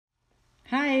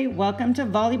Hi, welcome to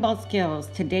Volleyball Skills.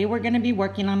 Today we're going to be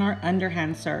working on our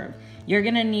underhand serve. You're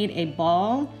going to need a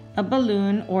ball, a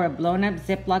balloon, or a blown up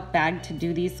Ziploc bag to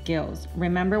do these skills.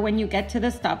 Remember, when you get to the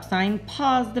stop sign,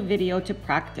 pause the video to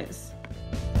practice.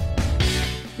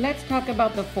 Let's talk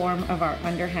about the form of our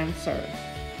underhand serve.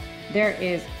 There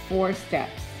is 4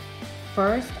 steps.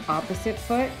 First, opposite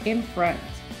foot in front.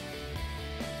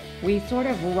 We sort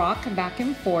of rock back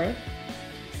and forth.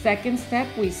 Second step,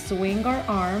 we swing our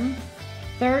arm.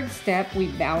 Third step, we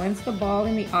balance the ball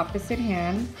in the opposite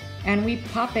hand and we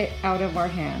pop it out of our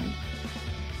hand.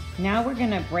 Now we're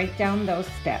gonna break down those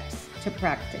steps to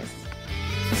practice.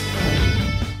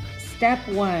 Step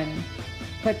 1,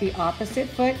 put the opposite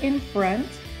foot in front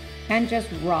and just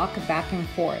rock back and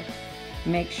forth.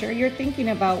 Make sure you're thinking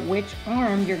about which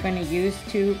arm you're gonna use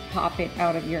to pop it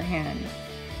out of your hand.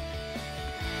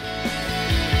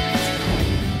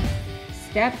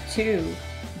 Step 2,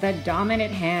 the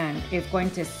dominant hand is going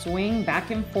to swing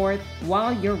back and forth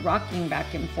while you're rocking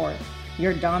back and forth.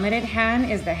 Your dominant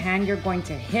hand is the hand you're going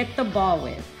to hit the ball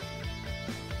with.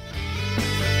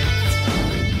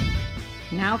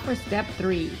 Now for step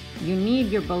 3, you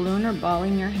need your balloon or ball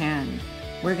in your hand.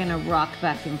 We're gonna rock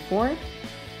back and forth.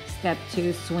 Step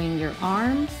 2, swing your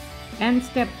arm. And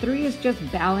step 3 is just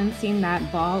balancing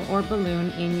that ball or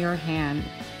balloon in your hand,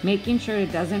 making sure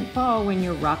it doesn't fall when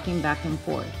you're rocking back and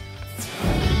forth.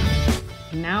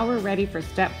 Now we're ready for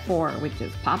step 4, which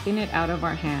is popping it out of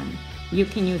our hand. You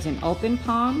can use an open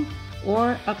palm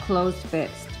or a closed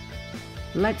fist.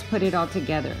 Let's put it all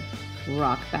together.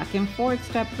 Rock back and forth,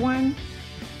 step 1.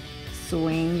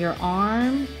 Swing your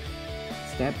arm,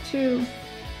 step 2.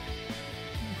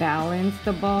 Balance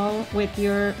the ball with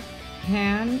your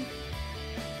hand.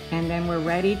 And then we're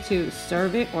ready to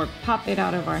serve it or pop it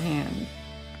out of our hand.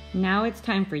 Now it's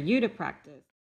time for you to practice.